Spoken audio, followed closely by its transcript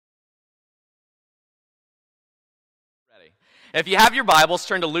If you have your Bibles,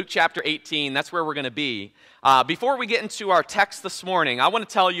 turn to Luke chapter 18. That's where we're going to be. Before we get into our text this morning, I want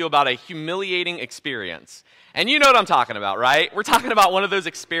to tell you about a humiliating experience. And you know what I'm talking about, right? We're talking about one of those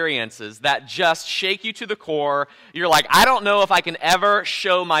experiences that just shake you to the core. You're like, I don't know if I can ever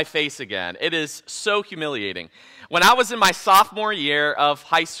show my face again. It is so humiliating. When I was in my sophomore year of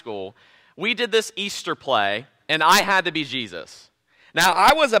high school, we did this Easter play, and I had to be Jesus. Now,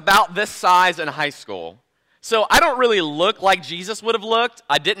 I was about this size in high school. So I don't really look like Jesus would have looked.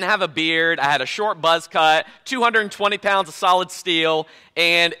 I didn't have a beard. I had a short buzz cut, 220 pounds of solid steel,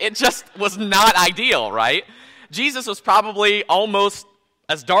 and it just was not ideal, right? Jesus was probably almost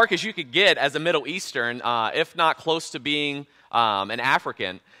as dark as you could get as a Middle Eastern, if not close to being an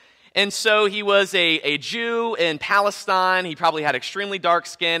African. And so he was a Jew in Palestine. He probably had extremely dark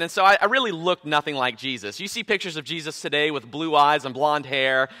skin. And so I really looked nothing like Jesus. You see pictures of Jesus today with blue eyes and blonde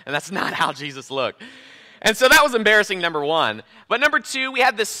hair, and that's not how Jesus looked. And so that was embarrassing, number one. But number two, we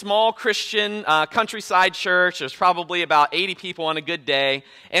had this small Christian countryside church. There's probably about 80 people on a good day.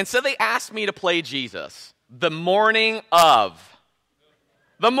 And so they asked me to play Jesus the morning of.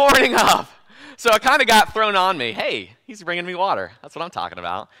 The morning of. So it kind of got thrown on me. Hey, he's bringing me water. That's what I'm talking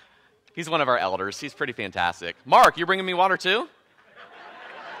about. He's one of our elders. He's pretty fantastic. Mark, you're bringing me water too?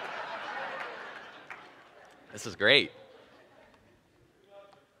 This is great.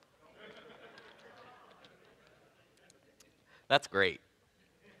 That's great.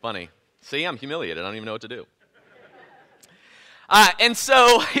 Funny. See, I'm humiliated. I don't even know what to do. And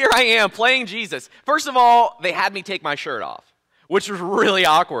so here I am playing Jesus. First of all, they had me take my shirt off, which was really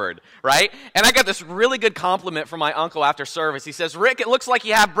awkward, right? And I got this really good compliment from my uncle after service. He says, Rick, it looks like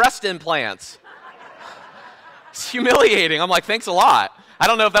you have breast implants. It's humiliating. I'm like, thanks a lot. I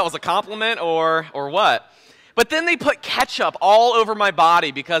don't know if that was a compliment or what. But then they put ketchup all over my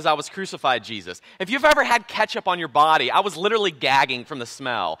body because I was crucified Jesus. If you've ever had ketchup on your body, I was literally gagging from the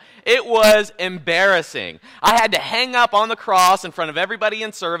smell. It was embarrassing. I had to hang up on the cross in front of everybody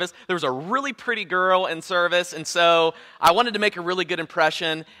in service. There was a really pretty girl in service, and so I wanted to make a really good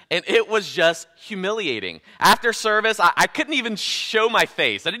impression, and it was just humiliating. After service, I couldn't even show my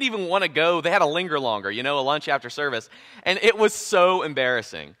face. I didn't even want to go. They had a linger longer, a lunch after service, and it was so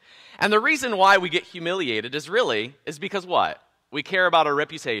embarrassing. And the reason why we get humiliated is because what? We care about our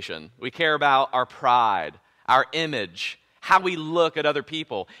reputation. We care about our pride, our image, how we look at other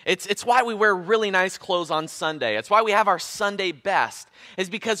people. It's why we wear really nice clothes on Sunday. It's why we have our Sunday best, is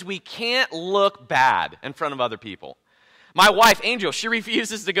because we can't look bad in front of other people. My wife, Angel, she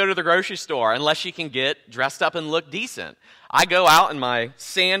refuses to go to the grocery store unless she can get dressed up and look decent. I go out in my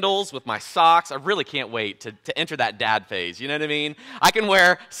sandals with my socks. I really can't wait to enter that dad phase, you know what I mean? I can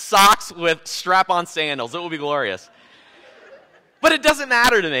wear socks with strap-on sandals. It will be glorious. But it doesn't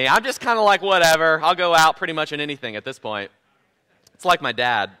matter to me. I'm just kind of like, whatever. I'll go out pretty much in anything at this point. It's like my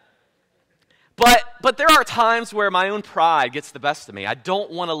dad. But there are times where my own pride gets the best of me. I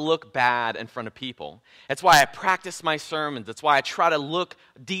don't want to look bad in front of people. That's why I practice my sermons. That's why I try to look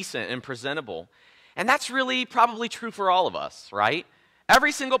decent and presentable. And that's really probably true for all of us, right?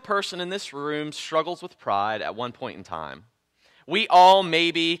 Every single person in this room struggles with pride at one point in time. We all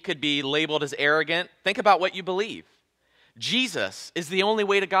maybe could be labeled as arrogant. Think about what you believe. Jesus is the only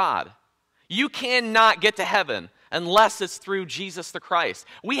way to God. You cannot get to heaven unless it's through Jesus the Christ.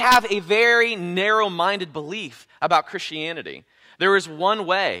 We have a very narrow-minded belief about Christianity. There is one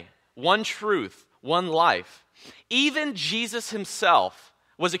way, one truth, one life. Even Jesus himself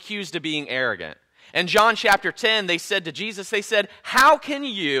was accused of being arrogant. In John chapter 10, they said to Jesus, how can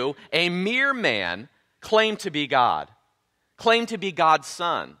you, a mere man, claim to be God? Claim to be God's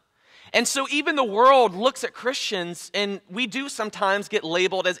son? And so even the world looks at Christians, and we do sometimes get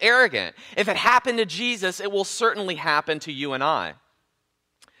labeled as arrogant. If it happened to Jesus, it will certainly happen to you and I.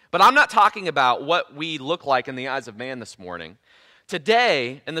 But I'm not talking about what we look like in the eyes of man this morning.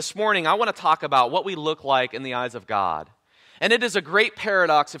 Today and this morning, I want to talk about what we look like in the eyes of God. And it is a great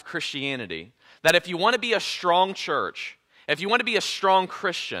paradox of Christianity, that if you want to be a strong church, if you want to be a strong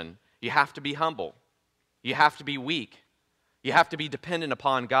Christian, you have to be humble. You have to be weak. You have to be dependent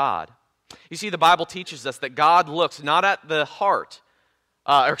upon God. You see, the Bible teaches us that God looks not at the heart,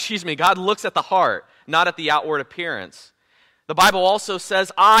 God looks at the heart, not at the outward appearance. The Bible also says,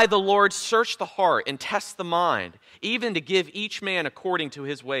 I, the Lord, search the heart and test the mind, even to give each man according to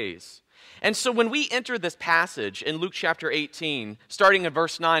his ways. And so when we enter this passage in Luke chapter 18, starting in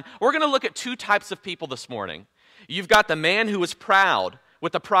verse 9, we're going to look at two types of people this morning. You've got the man who is proud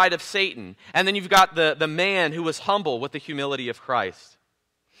with the pride of Satan, and then you've got the man who is humble with the humility of Christ.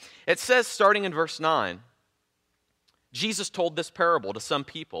 It says, starting in verse 9, Jesus told this parable to some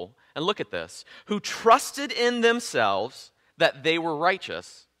people, and look at this, who trusted in themselves that they were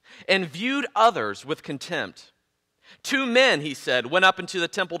righteous and viewed others with contempt. 2 men, he said, went up into the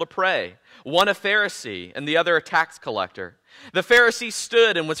temple to pray, one a Pharisee and the other a tax collector. The Pharisee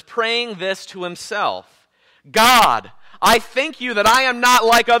stood and was praying this to himself: God, I thank you that I am not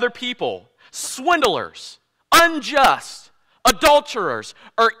like other people, swindlers, unjust, adulterers,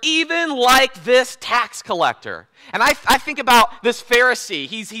 or even like this tax collector. And I think about this Pharisee.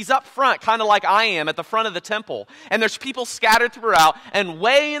 He's up front, kind of like I am, at the front of the temple. And there's people scattered throughout, and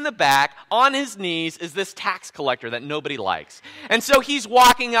way in the back, on his knees, is this tax collector that nobody likes. And so he's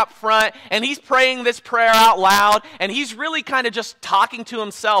walking up front, and he's praying this prayer out loud, and he's really kind of just talking to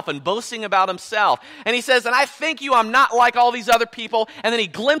himself and boasting about himself. And he says, and I thank you, I'm not like all these other people. And then he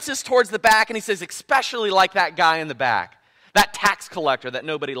glimpses towards the back, and he says, especially like that guy in the back, that tax collector that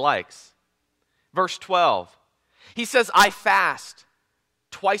nobody likes. Verse 12, he says, I fast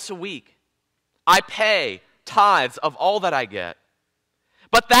twice a week. I pay tithes of all that I get.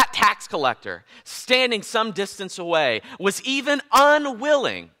 But that tax collector, standing some distance away, was even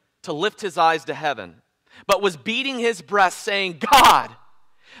unwilling to lift his eyes to heaven, but was beating his breast, saying, God,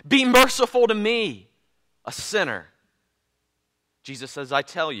 be merciful to me, a sinner. Jesus says, I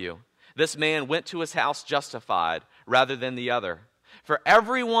tell you, this man went to his house justified rather than the other. For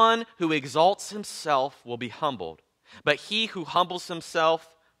everyone who exalts himself will be humbled, but he who humbles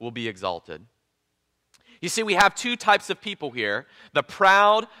himself will be exalted. You see, we have 2 types of people here, the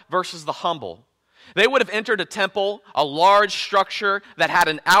proud versus the humble. They would have entered a temple, a large structure that had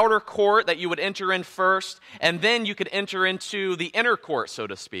an outer court that you would enter in first, and then you could enter into the inner court, so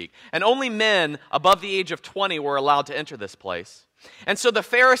to speak. And only men above the age of 20 were allowed to enter this place. And so the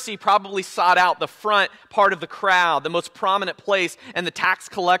Pharisee probably sought out the front part of the crowd, the most prominent place, and the tax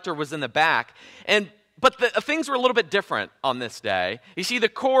collector was in the back. But things were a little bit different on this day. You see, the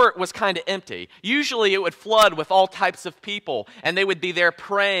court was kind of empty. Usually it would flood with all types of people, and they would be there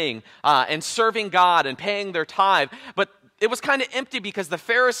praying and serving God and paying their tithe. But it was kind of empty because the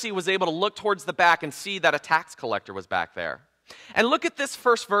Pharisee was able to look towards the back and see that a tax collector was back there. And look at this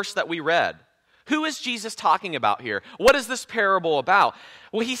first verse that we read. Who is Jesus talking about here? What is this parable about?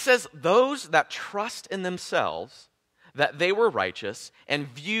 Well, he says, those that trust in themselves, that they were righteous, and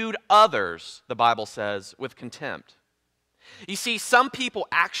viewed others, the Bible says, with contempt. You see, some people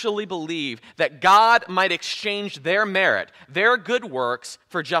actually believe that God might exchange their merit, their good works,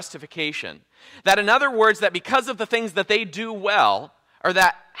 for justification. That, in other words, that because of the things that they do well, or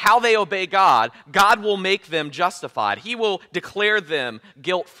that how they obey God, God will make them justified. He will declare them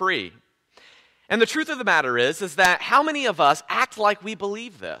guilt-free. And the truth of the matter is that how many of us act like we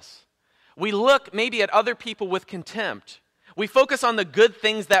believe this? We look maybe at other people with contempt. We focus on the good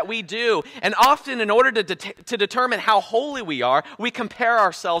things that we do. And often in order to determine how holy we are, we compare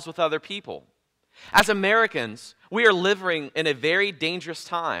ourselves with other people. As Americans, we are living in a very dangerous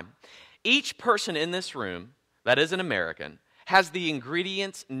time. Each person in this room that is an American has the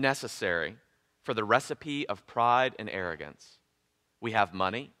ingredients necessary for the recipe of pride and arrogance. We have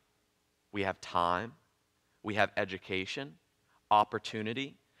money. We have time, we have education,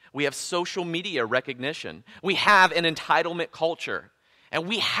 opportunity, we have social media recognition, we have an entitlement culture, and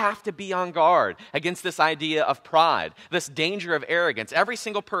we have to be on guard against this idea of pride, this danger of arrogance, every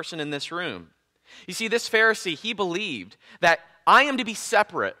single person in this room. You see, this Pharisee, he believed that I am to be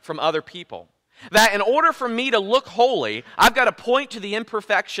separate from other people, that in order for me to look holy, I've got to point to the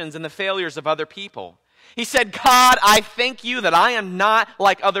imperfections and the failures of other people. He said, God, I thank you that I am not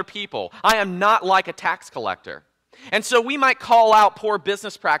like other people. I am not like a tax collector. And so we might call out poor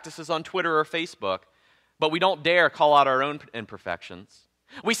business practices on Twitter or Facebook, but we don't dare call out our own imperfections.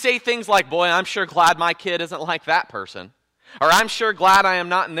 We say things like, boy, I'm sure glad my kid isn't like that person. Or I'm sure glad I am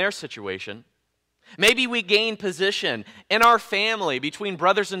not in their situation. Maybe we gain position in our family between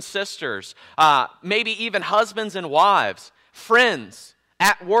brothers and sisters, maybe even husbands and wives, friends,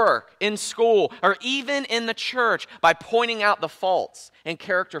 at work, in school, or even in the church by pointing out the faults and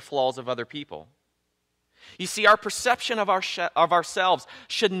character flaws of other people. You see, our perception of ourselves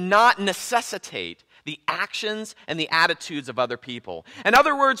should not necessitate the actions and the attitudes of other people. In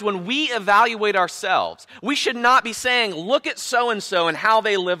other words, when we evaluate ourselves, we should not be saying, look at so-and-so and how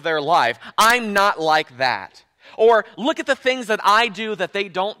they live their life. I'm not like that. Or look at the things that I do that they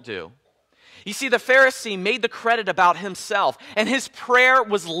don't do. You see, the Pharisee made the credit about himself, and his prayer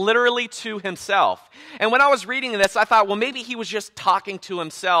was literally to himself. And when I was reading this, I thought, well, maybe he was just talking to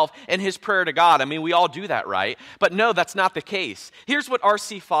himself in his prayer to God. I mean, we all do that, right? But no, that's not the case. Here's what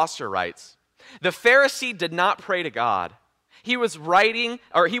R.C. Foster writes. The Pharisee did not pray to God. He was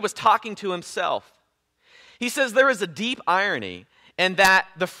talking to himself. He says there is a deep irony in that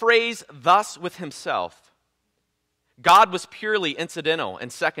the phrase, thus with himself. God was purely incidental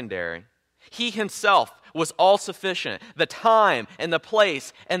and secondary. He himself was all sufficient. The time and the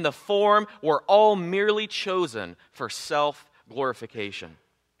place and the form were all merely chosen for self-glorification.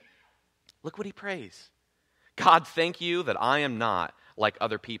 Look what he prays. God, thank you that I am not like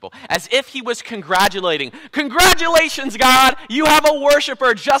other people. As if he was congratulating. Congratulations, God, you have a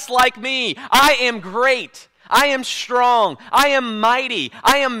worshiper just like me. I am great. I am strong. I am mighty.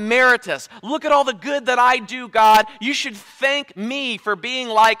 I am meritorious. Look at all the good that I do, God. You should thank me for being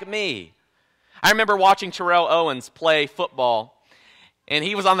like me. I remember watching Terrell Owens play football, and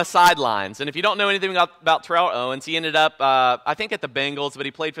he was on the sidelines. And if you don't know anything about Terrell Owens, he ended up, I think, at the Bengals, but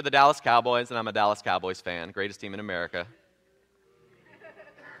he played for the Dallas Cowboys, and I'm a Dallas Cowboys fan, greatest team in America.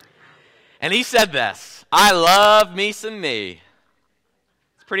 And he said this, I love me some me.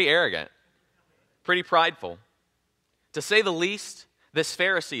 It's pretty arrogant, pretty prideful. To say the least, this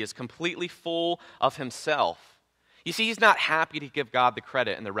Pharisee is completely full of himself. You see, he's not happy to give God the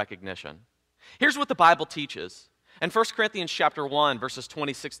credit and the recognition. Here's what the Bible teaches. In 1 Corinthians chapter 1, verses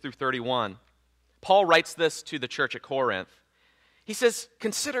 26 through 31, Paul writes this to the church at Corinth. He says,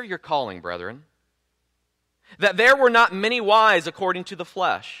 consider your calling, brethren, that there were not many wise according to the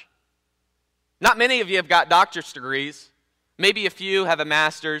flesh. Not many of you have got doctorate degrees. Maybe a few have a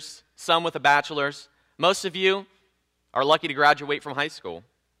master's, some with a bachelor's. Most of you are lucky to graduate from high school.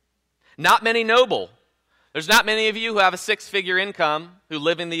 Not many noble. There's not many of you who have a six-figure income, who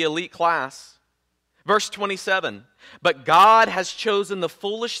live in the elite class. Verse 27, but God has chosen the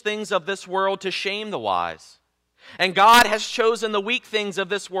foolish things of this world to shame the wise. And God has chosen the weak things of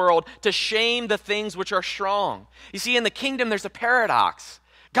this world to shame the things which are strong. You see, in the kingdom, there's a paradox.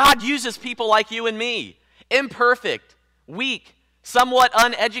 God uses people like you and me, imperfect, weak, somewhat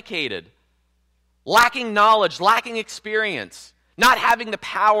uneducated, lacking knowledge, lacking experience, not having the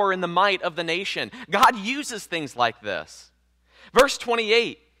power and the might of the nation. God uses things like this. Verse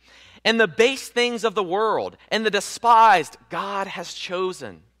 28, and the base things of the world and the despised God has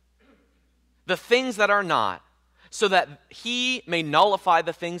chosen, the things that are not, so that he may nullify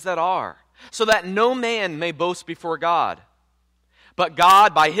the things that are, so that no man may boast before God. But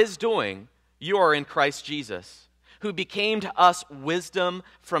God, by his doing, you are in Christ Jesus, who became to us wisdom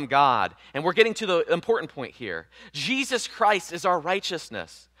from God. And we're getting to the important point here. Jesus Christ is our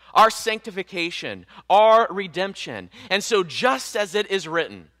righteousness, our sanctification, our redemption. And so just as it is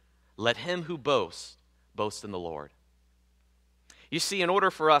written, let him who boasts, boast in the Lord. You see, in order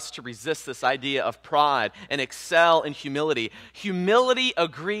for us to resist this idea of pride and excel in humility, humility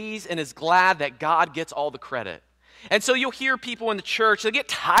agrees and is glad that God gets all the credit. And so you'll hear people in the church, they get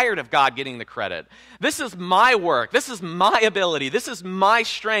tired of God getting the credit. This is my work. This is my ability. This is my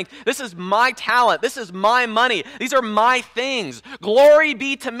strength. This is my talent. This is my money. These are my things. Glory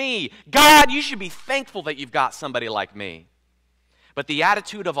be to me. God, you should be thankful that you've got somebody like me. But the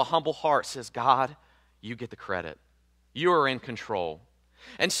attitude of a humble heart says, God, you get the credit. You are in control.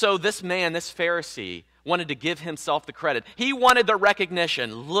 And so this man, this Pharisee, wanted to give himself the credit. He wanted the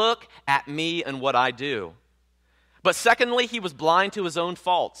recognition. Look at me and what I do. But secondly, he was blind to his own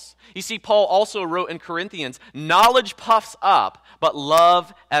faults. You see, Paul also wrote in Corinthians, knowledge puffs up, but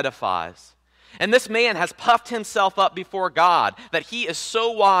love edifies. And this man has puffed himself up before God that he is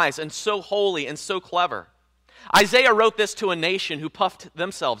so wise and so holy and so clever. Isaiah wrote this to a nation who puffed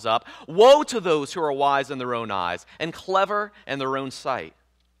themselves up. Woe to those who are wise in their own eyes and clever in their own sight.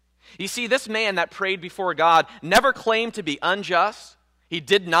 You see, this man that prayed before God never claimed to be unjust. He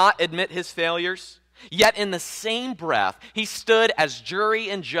did not admit his failures. Yet in the same breath, he stood as jury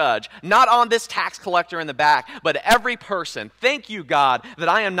and judge, not on this tax collector in the back, but every person. Thank you, God, that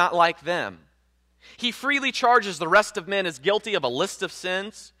I am not like them. He freely charges the rest of men as guilty of a list of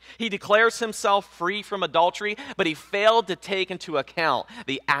sins. He declares himself free from adultery, but he failed to take into account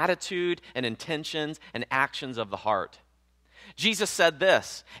the attitude and intentions and actions of the heart. Jesus said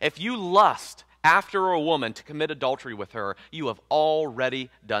this, if you lust after a woman to commit adultery with her, you have already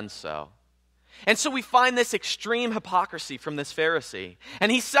done so. And so we find this extreme hypocrisy from this Pharisee.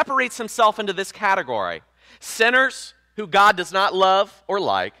 And he separates himself into this category. Sinners who God does not love or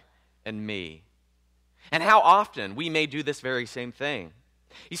like, and me. And how often we may do this very same thing.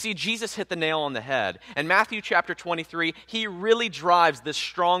 You see, Jesus hit the nail on the head. In Matthew chapter 23, he really drives this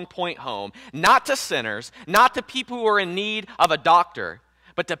strong point home, not to sinners, not to people who are in need of a doctor,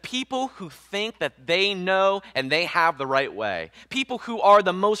 but to people who think that they know and they have the right way. People who are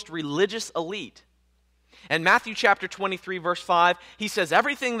the most religious elite. In Matthew chapter 23, verse 5, he says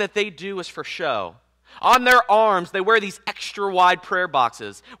everything that they do is for show. On their arms, they wear these extra wide prayer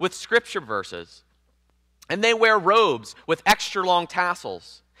boxes with scripture verses. And they wear robes with extra long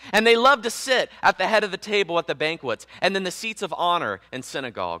tassels. And they love to sit at the head of the table at the banquets, and in the seats of honor in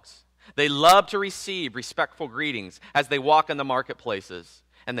synagogues. They love to receive respectful greetings as they walk in the marketplaces,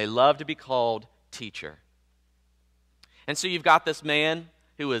 and they love to be called teacher. And so you've got this man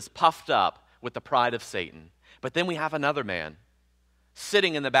who is puffed up with the pride of Satan. But then we have another man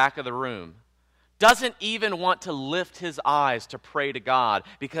sitting in the back of the room, doesn't even want to lift his eyes to pray to God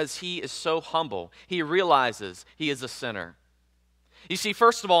because he is so humble. He realizes he is a sinner. You see,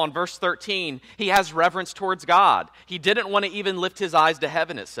 first of all, in verse 13, he has reverence towards God. He didn't want to even lift his eyes to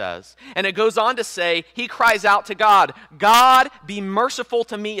heaven, it says. And it goes on to say, he cries out to God, God, be merciful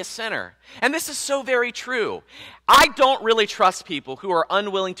to me, a sinner. And this is so very true. I don't really trust people who are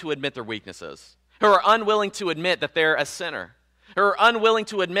unwilling to admit their weaknesses, who are unwilling to admit that they're a sinner, who are unwilling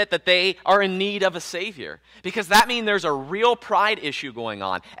to admit that they are in need of a Savior, because that means there's a real pride issue going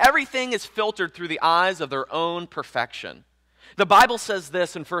on. Everything is filtered through the eyes of their own perfection. The Bible says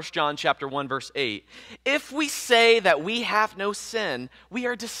this in 1 John chapter 1, verse 8. If we say that we have no sin, we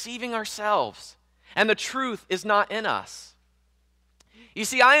are deceiving ourselves, and the truth is not in us. You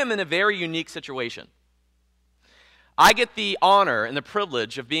see, I am in a very unique situation. I get the honor and the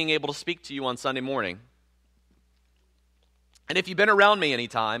privilege of being able to speak to you on Sunday morning. And if you've been around me any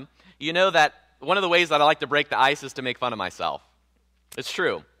time, you know that one of the ways that I like to break the ice is to make fun of myself. It's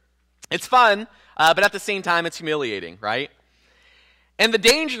true. It's fun, but at the same time, it's humiliating, right? And the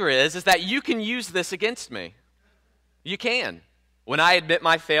danger is that you can use this against me. You can. When I admit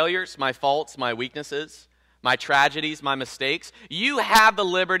my failures, my faults, my weaknesses, my tragedies, my mistakes, you have the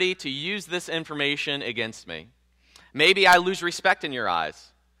liberty to use this information against me. Maybe I lose respect in your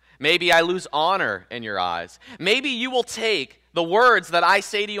eyes. Maybe I lose honor in your eyes. Maybe you will take the words that I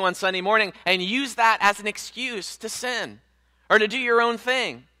say to you on Sunday morning and use that as an excuse to sin or to do your own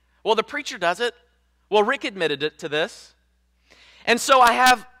thing. Well, the preacher does it. Well, Rick admitted it to this. And so I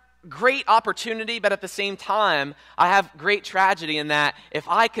have great opportunity, but at the same time, I have great tragedy in that if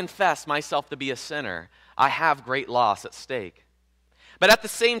I confess myself to be a sinner, I have great loss at stake. But at the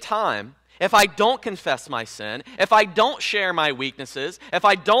same time, if I don't confess my sin, if I don't share my weaknesses, if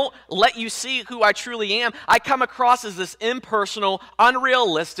I don't let you see who I truly am, I come across as this impersonal,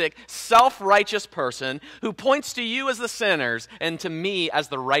 unrealistic, self-righteous person who points to you as the sinners and to me as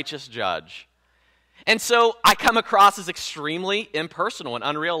the righteous judge. And so I come across as extremely impersonal and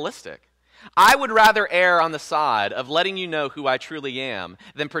unrealistic. I would rather err on the side of letting you know who I truly am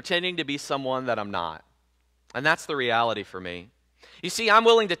than pretending to be someone that I'm not. And that's the reality for me. You see, I'm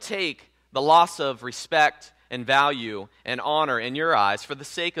willing to take the loss of respect and value and honor in your eyes for the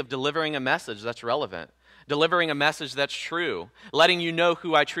sake of delivering a message that's relevant, delivering a message that's true, letting you know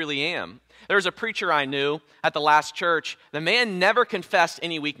who I truly am. There was a preacher I knew at the last church. The man never confessed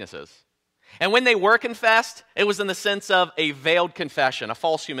any weaknesses. And when they were confessed, it was in the sense of a veiled confession, a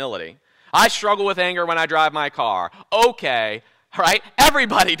false humility. I struggle with anger when I drive my car. Okay, right?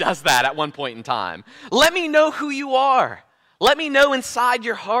 Everybody does that at one point in time. Let me know who you are. Let me know inside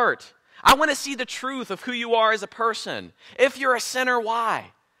your heart. I want to see the truth of who you are as a person. If you're a sinner,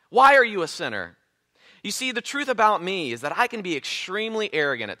 why? Why are you a sinner? You see, the truth about me is that I can be extremely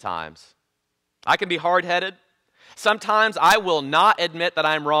arrogant at times. I can be hard-headed. Sometimes I will not admit that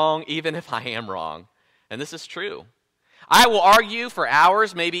I'm wrong, even if I am wrong. And this is true. I will argue for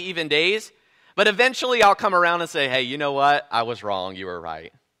hours, maybe even days, but eventually I'll come around and say, hey, you know what? I was wrong. You were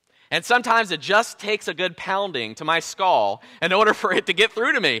right. And sometimes it just takes a good pounding to my skull in order for it to get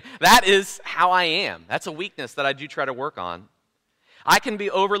through to me. That is how I am. That's a weakness that I do try to work on. I can be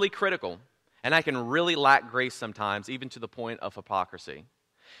overly critical, and I can really lack grace sometimes, even to the point of hypocrisy.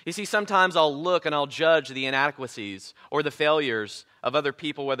 You see, sometimes I'll look and I'll judge the inadequacies or the failures of other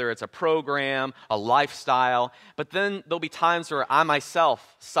people, whether it's a program, a lifestyle, but then there'll be times where I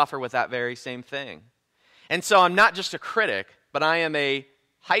myself suffer with that very same thing. And so I'm not just a critic, but I am a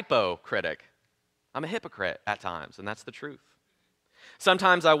hypocritic. I'm a hypocrite at times, and that's the truth.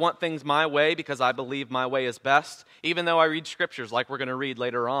 Sometimes I want things my way because I believe my way is best, even though I read scriptures like we're going to read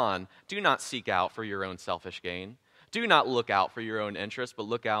later on. Do not seek out for your own selfish gain. Do not look out for your own interest, but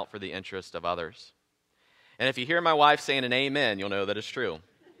look out for the interest of others. And if you hear my wife saying an amen, you'll know that it's true.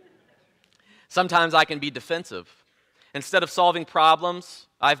 Sometimes I can be defensive. Instead of solving problems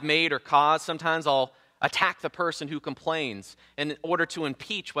I've made or caused, sometimes I'll attack the person who complains in order to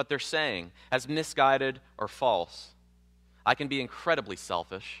impeach what they're saying as misguided or false. I can be incredibly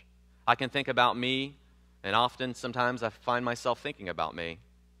selfish. I can think about me, and often, sometimes I find myself thinking about me.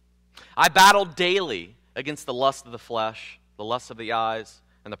 I battle daily against the lust of the flesh, the lust of the eyes,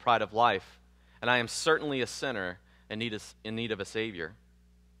 and the pride of life, and I am certainly a sinner in need of a Savior.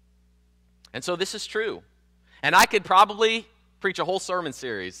 And so this is true. And I could probably preach a whole sermon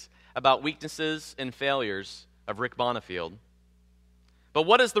series about weaknesses and failures of Rick Bonifled. But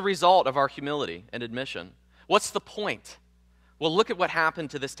what is the result of our humility and admission? What's the point? Well, look at what happened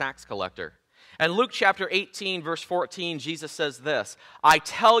to this tax collector. In Luke chapter 18, verse 14, Jesus says this, I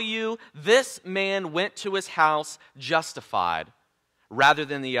tell you, this man went to his house justified rather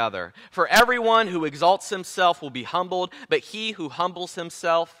than the other. For everyone who exalts himself will be humbled, but he who humbles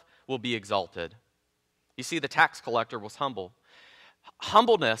himself will be exalted. You see, the tax collector was humble.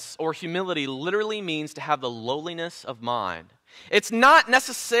 Humbleness or humility literally means to have the lowliness of mind. It's not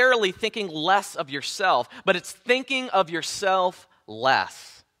necessarily thinking less of yourself, but it's thinking of yourself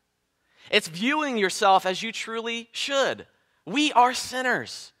less. It's viewing yourself as you truly should. We are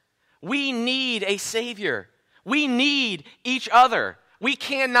sinners. We need a Savior. We need each other. We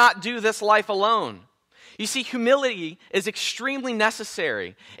cannot do this life alone. You see, humility is extremely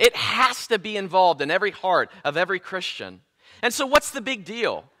necessary. It has to be involved in every heart of every Christian. And so what's the big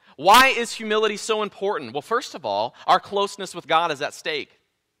deal? Why is humility so important? Well, first of all, our closeness with God is at stake.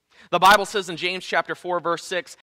 The Bible says in James chapter 4, verse 6,